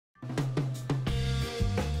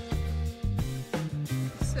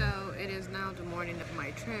morning of my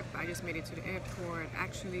trip. I just made it to the airport.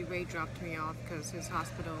 Actually, Ray dropped me off because his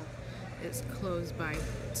hospital is close by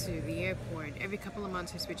to the airport. Every couple of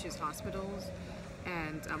months he switches hospitals,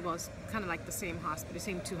 and well, it's kind of like the same hospital, the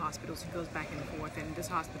same two hospitals. He goes back and forth, and this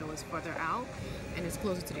hospital is further out and it's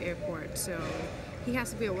closer to the airport. So he has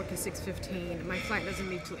to be at work at 6:15. My flight doesn't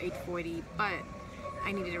leave till 8:40, but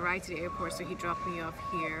I needed a ride to the airport, so he dropped me off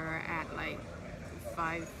here at like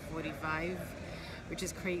 5:45, which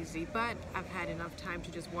is crazy, but I've had enough time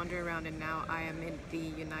to just wander around, and now I am in the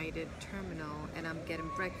United terminal and I'm getting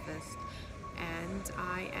breakfast, and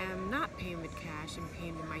I am not paying with cash. I'm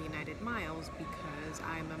paying with my United miles because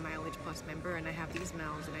I'm a Mileage Plus member and I have these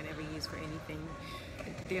miles that I never use for anything.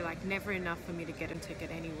 They're like never enough for me to get a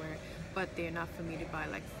ticket anywhere, but they're enough for me to buy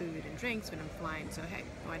like food and drinks when I'm flying, so hey,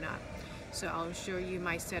 why not? So I'll show you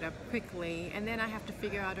my setup quickly, and then I have to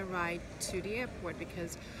figure out a ride to the airport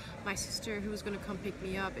because my sister, who was going to come pick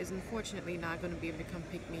me up, is unfortunately not going to be able to come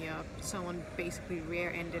pick me up. Someone basically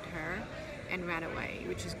rear-ended her and ran away,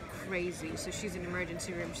 which is crazy. So she's in the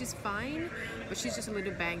emergency room. She's fine, but she's just a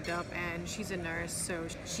little banged up, and she's a nurse, so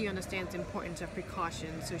she understands the importance of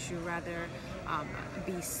precaution, so she'd rather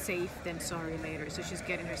be safe than sorry later. So she's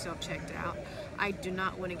getting herself checked out. I do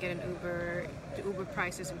not want to get an Uber. The Uber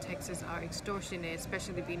prices in Texas are extortionate,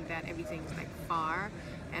 especially being that everything's like far,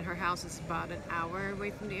 and her house is about an hour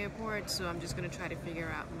away from the airport, so I'm just going to try to figure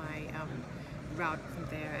out my route from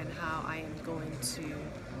there and how I am going to,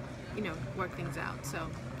 you know, work things out. So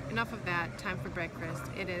enough of that. Time for breakfast.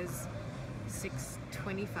 It is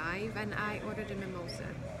 6:25 and I ordered a mimosa.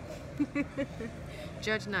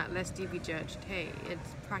 Judge not, lest ye be judged. Hey,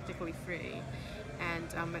 it's practically free. And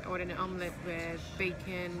I ordered an omelet with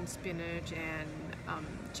bacon, spinach, and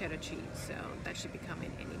cheddar cheese. So that should be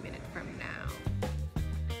coming any minute from now.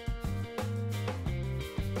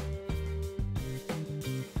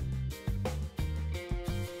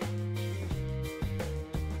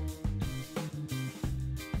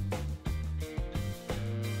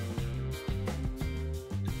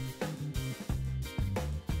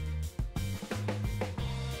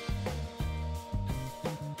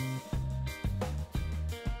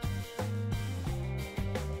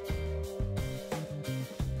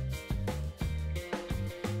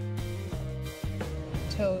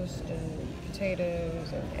 Toast and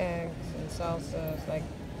potatoes and eggs and salsas. Like,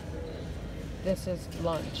 this is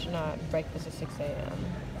lunch, not breakfast at 6 a.m.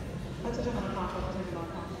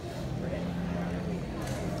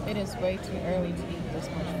 It is way too early to eat this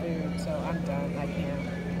much food, so I'm done. I can't.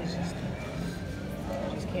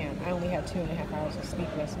 I just can't. I only had 2.5 hours of sleep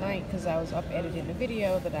last night because I was up editing a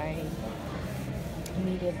video that I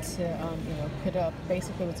needed to, you know, put up.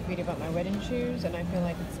 Basically, it was a video about my wedding shoes, and I feel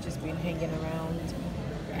like it's just been hanging around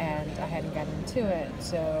and I hadn't gotten to it,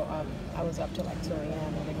 so I was up till like 2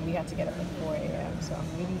 a.m. and then we had to get up at 4 a.m. so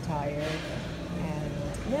I'm really tired, and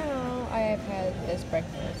now I have had this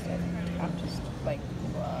breakfast and I'm just like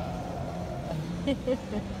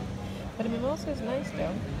but the mimosa is nice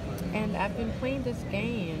though, and I've been playing this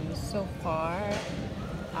game. So far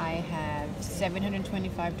I have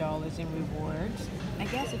 $725 in rewards. I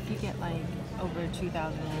guess if you get like over 2,000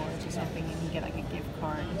 rewards or something and you get like a gift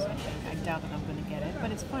card or something, I doubt that I'm going to get it,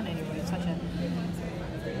 but it's fun anyway. It's such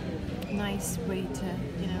a nice way to,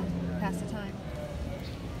 you know, pass the time.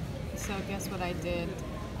 So guess what I did?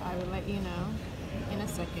 I will let you know in a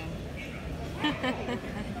second.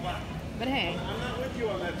 But hey,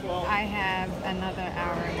 I have another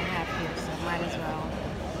hour and a half here, so might as well.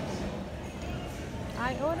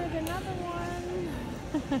 I ordered another one.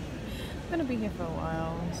 I'm gonna be here for a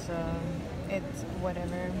while, so it's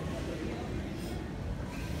whatever.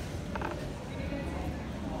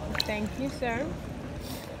 Thank you, sir.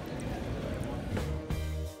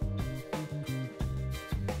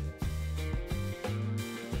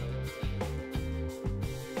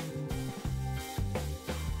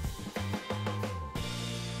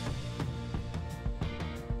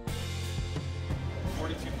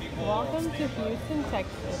 Welcome to Houston,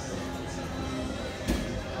 Texas.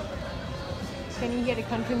 Can you hear the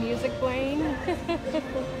country music playing?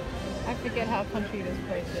 I forget how country this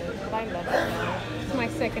place is, but I love it now. It's my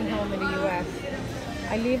second home in the U.S.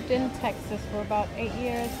 I lived in Texas for about 8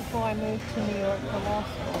 years before I moved to New York for law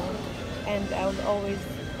school, and I would always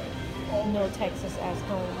know Texas as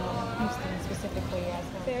home, Houston specifically as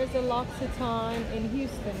home. There's a L'Occitane in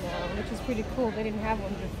Houston now, which is pretty cool. They didn't have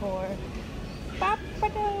one before.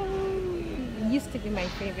 It used to be my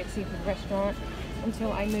favorite seafood restaurant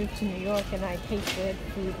until I moved to New York and I tasted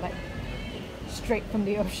food like straight from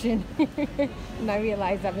the ocean. And I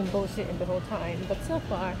realized I've been bullshitting the whole time, but so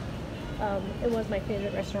far it was my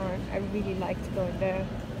favorite restaurant. I really liked going there.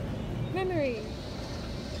 Memory.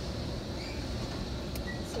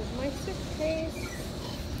 This is my suitcase.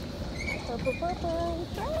 Purple.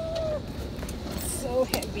 Ah, so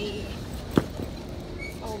heavy.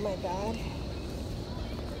 Oh my god.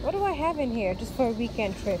 What do I have in here just for a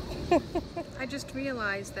weekend trip? I just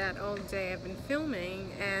realized that all day I've been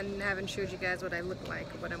filming and haven't showed you guys what I look like,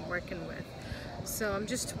 what I'm working with. So I'm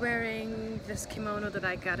just wearing this kimono that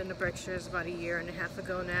I got in the Berkshires about 1.5 years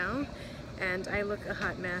ago now. And I look a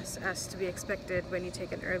hot mess, as to be expected when you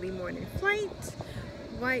take an early morning flight.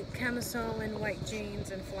 White camisole and white jeans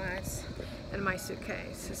and flats and my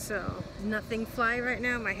suitcase. So nothing fly right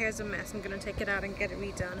now. My hair's a mess. I'm gonna take it out and get it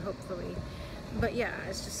redone, hopefully. But yeah,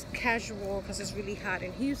 it's just casual because it's really hot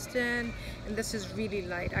in Houston, and this is really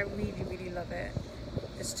light. I really love it.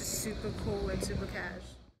 It's just super cool and super cash.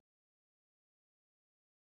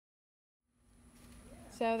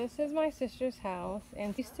 So this is my sister's house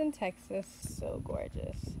in Houston, Texas. So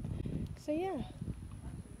gorgeous. So yeah.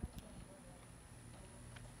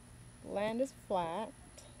 Land is flat.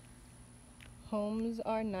 Homes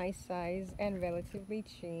are nice size and relatively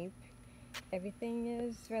cheap. Everything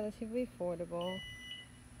is relatively affordable.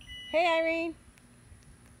 Hey Irene!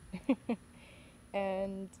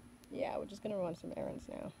 And yeah, we're just gonna run some errands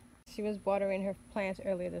now. She was watering her plants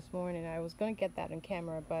earlier this morning. I was gonna get that on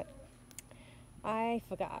camera, but I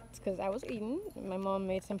forgot because I was eating. My mom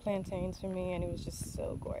made some plantains for me and it was just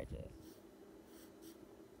so gorgeous.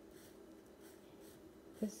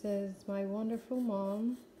 This is my wonderful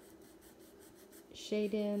mom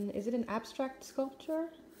shading, is it an abstract sculpture?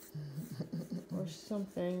 Or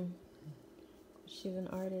something. She's an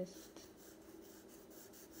artist.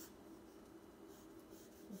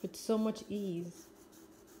 With so much ease.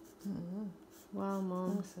 Wow,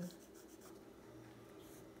 Mom. Awesome.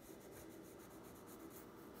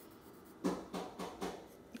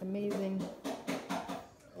 Amazing.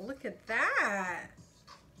 Look at that.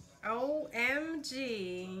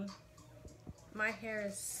 OMG. My hair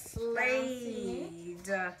is slayed.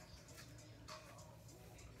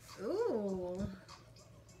 Ooh.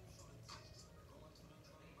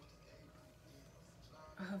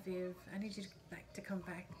 Oh, Viv, I need you to come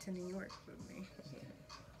back to New York with me.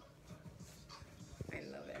 I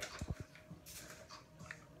love it.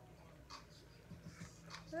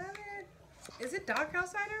 Love it. Is it dark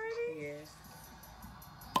outside already? Yes.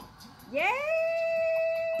 Yay!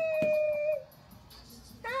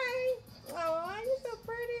 Hi! Oh, you're so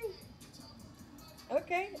pretty.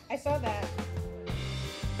 Okay, I saw that.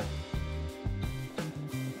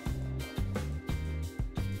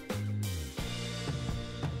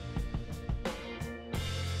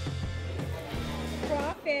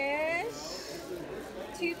 Crawfish.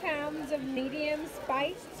 2 pounds of medium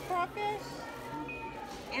spiced crawfish.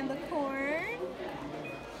 And the corn.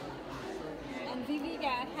 And Vivi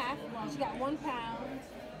got she got 1 pound.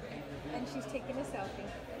 And she's taking a selfie.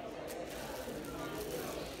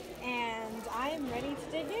 And I am ready to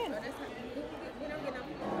dig in. I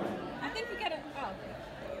think we got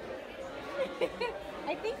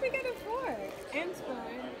I think we got a fork and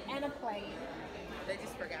spoon and a plate. They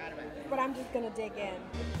just forgot about it. But I'm just gonna dig in.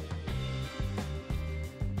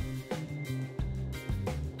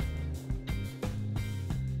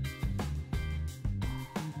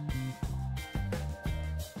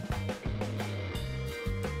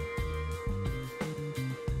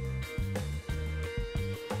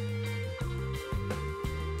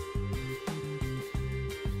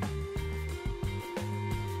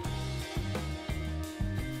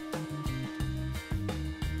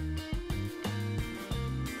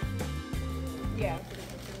 Yeah.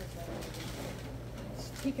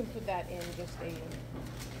 He can put that in just a...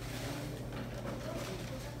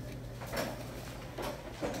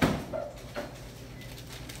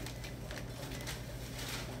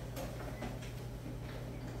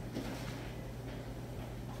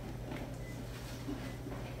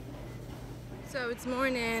 So it's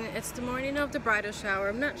morning. It's the morning of the bridal shower.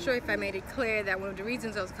 I'm not sure if I made it clear that one of the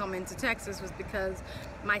reasons I was coming to Texas was because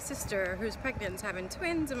my sister, who's pregnant, is having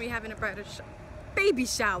twins, and we're having a baby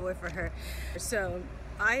shower for her. So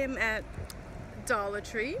I am at Dollar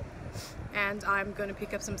Tree, and I'm going to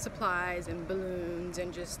pick up some supplies and balloons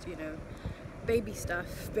and just, you know, baby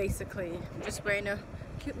stuff, basically. I'm just wearing a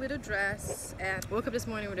cute little dress, and woke up this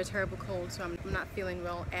morning with a terrible cold, so I'm not feeling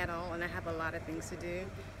well at all, and I have a lot of things to do.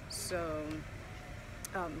 So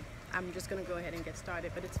I'm just gonna go ahead and get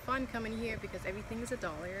started. But it's fun coming here because everything is $1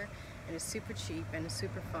 and it's super cheap and it's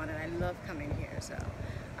super fun, and I love coming here. So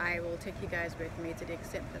I will take you guys with me to the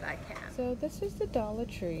extent that I can. So this is the Dollar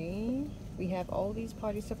Tree. We have all these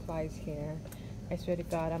party supplies here. I swear to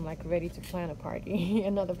God, I'm like ready to plan a party,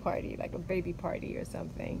 another party, like a baby party or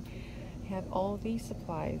something. have all these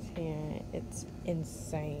supplies here. It's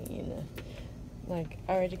insane. Like,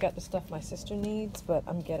 I already got the stuff my sister needs, but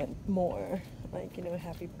I'm getting more. Like, you know,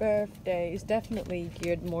 happy birthday. It's definitely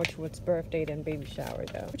geared more towards birthday than baby shower,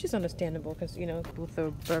 though. Which is understandable, because, you know, people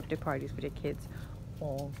throw birthday parties for their kids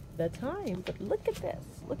all the time. But look at this.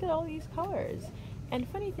 Look at all these colors. And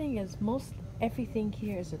funny thing is, most everything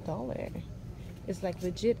here is $1. It's like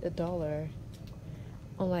legit $1.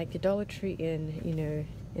 Unlike the Dollar Tree in, you know,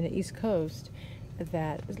 in the East Coast,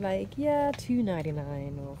 that is like, yeah,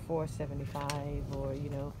 $2.99 or $4.75 or, you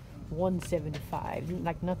know, $1.75.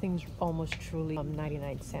 Like, nothing's almost truly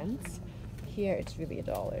 99 cents. Here it's really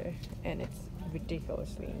 $1, and it's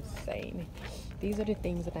ridiculously insane. These are the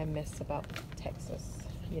things that I miss about Texas.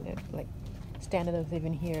 You know, like, standard of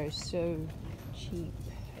living here is so cheap,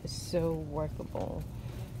 it's so workable,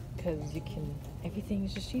 because you can, everything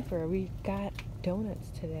is just cheaper. We got donuts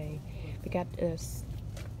today. We got a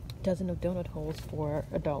dozen of donut holes for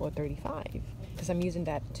 $1.35, because I'm using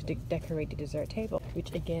that to decorate the dessert table,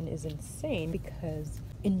 which again is insane, because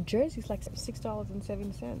in Jersey it's like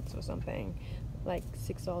 $6.70 or something, like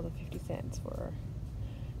 $6.50 for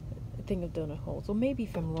a thing of donut holes. Or maybe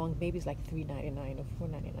if I'm wrong, maybe it's like $3.99 or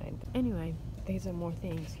 $4.99. But anyway, these are more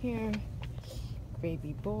things here.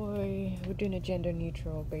 Baby boy, we're doing a gender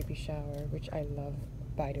neutral baby shower, which I love,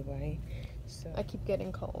 by the way. So I keep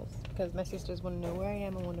getting calls because my sisters want to know where I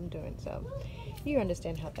am and what I'm doing, so you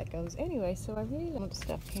understand how that goes. Anyway, so I really love the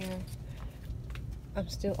stuff here. I'm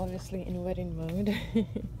still obviously in wedding mode.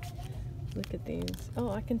 Look at these. Oh,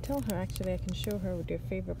 I can tell her, actually I can show her with their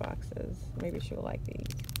favorite boxes. Maybe she'll like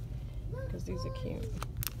these, because these are cute.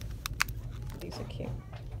 These are cute.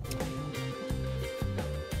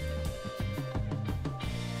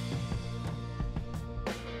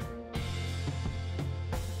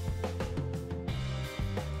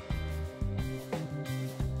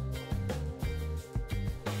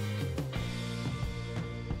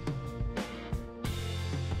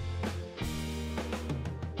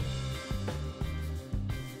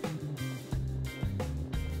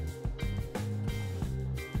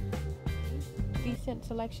 Decent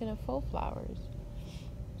selection of faux flowers,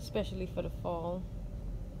 especially for the fall.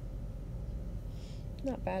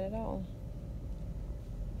 Not bad at all.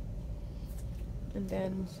 And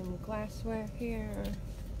then some glassware here,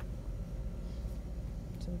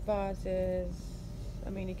 some vases. I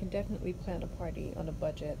mean, you can definitely plan a party on a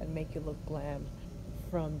budget and make it look glam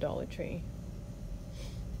from Dollar Tree.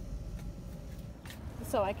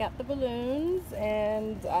 So I got the balloons,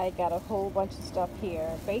 and I got a whole bunch of stuff here.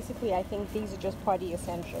 Basically, I think these are just party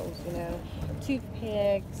essentials, you know,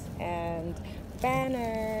 toothpicks and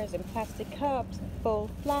banners and plastic cups,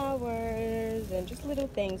 faux flowers, and just little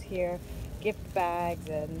things here, gift bags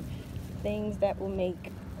and things that will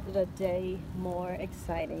make the day more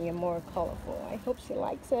exciting and more colorful. I hope she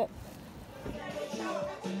likes it.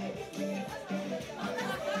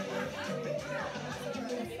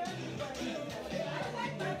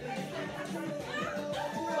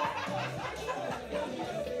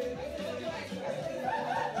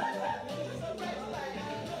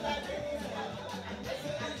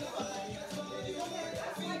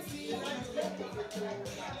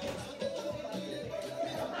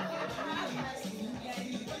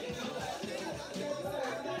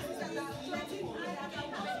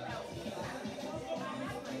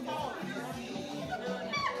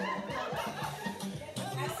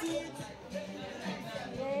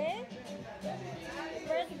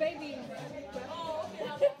 Baby.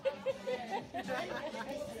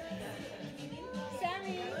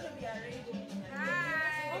 Sammy.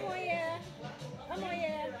 Hi. Oh yeah. Oh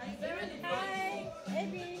yeah. Hi,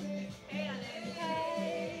 Abby.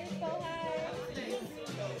 Hi. So hi.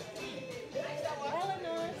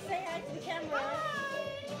 Eleanor, say hi to the camera.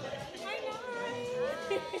 Hi. Hi.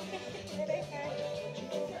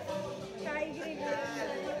 Hi, good evening.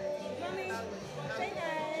 Mommy, say hi.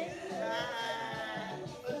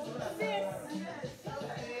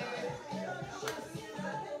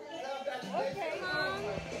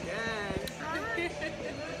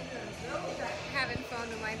 Having fun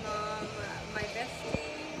with my mom, my bestie,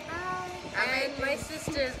 and my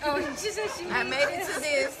sisters. Oh, she said I made it to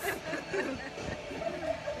this.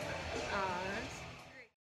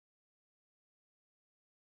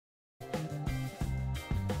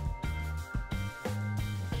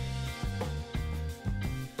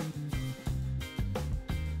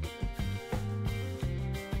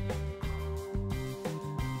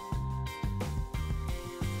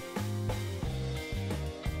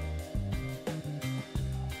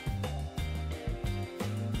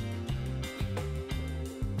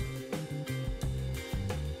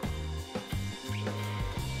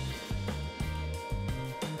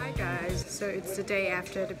 guys. So it's the day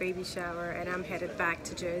after the baby shower and I'm headed back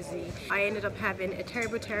to Jersey. I ended up having a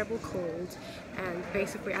terrible cold, and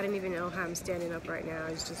basically I didn't even know how I'm standing up right now.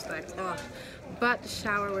 It's just like, ugh. But the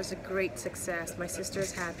shower was a great success. My sister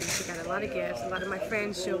is happy. She got a lot of gifts. A lot of my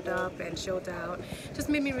friends showed up and showed out. Just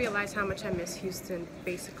made me realize how much I miss Houston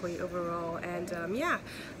basically overall. And yeah,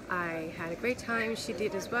 I had a great time. She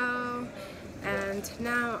did as well. And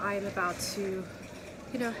now I'm about to,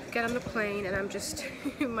 you know, get on the plane, and I'm just,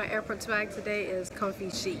 my airport swag today is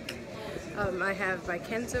comfy chic. I have my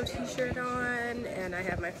Kenzo t-shirt on, and I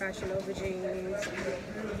have my Fashion Nova jeans,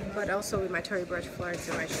 but also with my Tory Burch flirts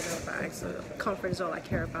and my Chanel bag, so comfort is all I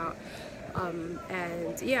care about.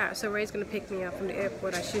 And yeah, so Ray's gonna pick me up from the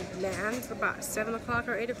airport. I should land about 7 o'clock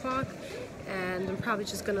or 8 o'clock, and I'm probably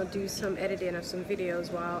just gonna do some editing of some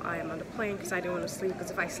videos while I am on the plane, because I don't want to sleep, because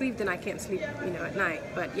if I sleep then I can't sleep, you know, at night.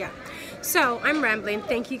 But yeah, so I'm rambling.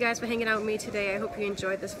 Thank you guys for hanging out with me today. I hope you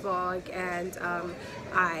enjoyed this vlog, and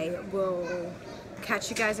I will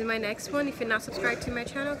catch you guys in my next one. If you're not subscribed to my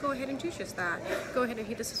channel, go ahead and do just that. Go ahead and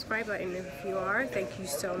hit the subscribe button if you are. Thank you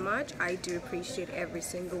so much. I do appreciate every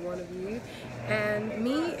single one of you. And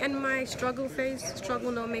me and my struggle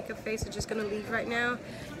no makeup face are just gonna leave right now,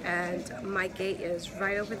 and my gate is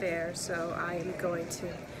right over there, so I am going to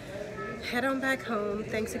head on back home.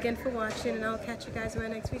 Thanks again for watching, and I'll catch you guys in my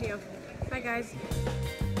next video. Bye guys.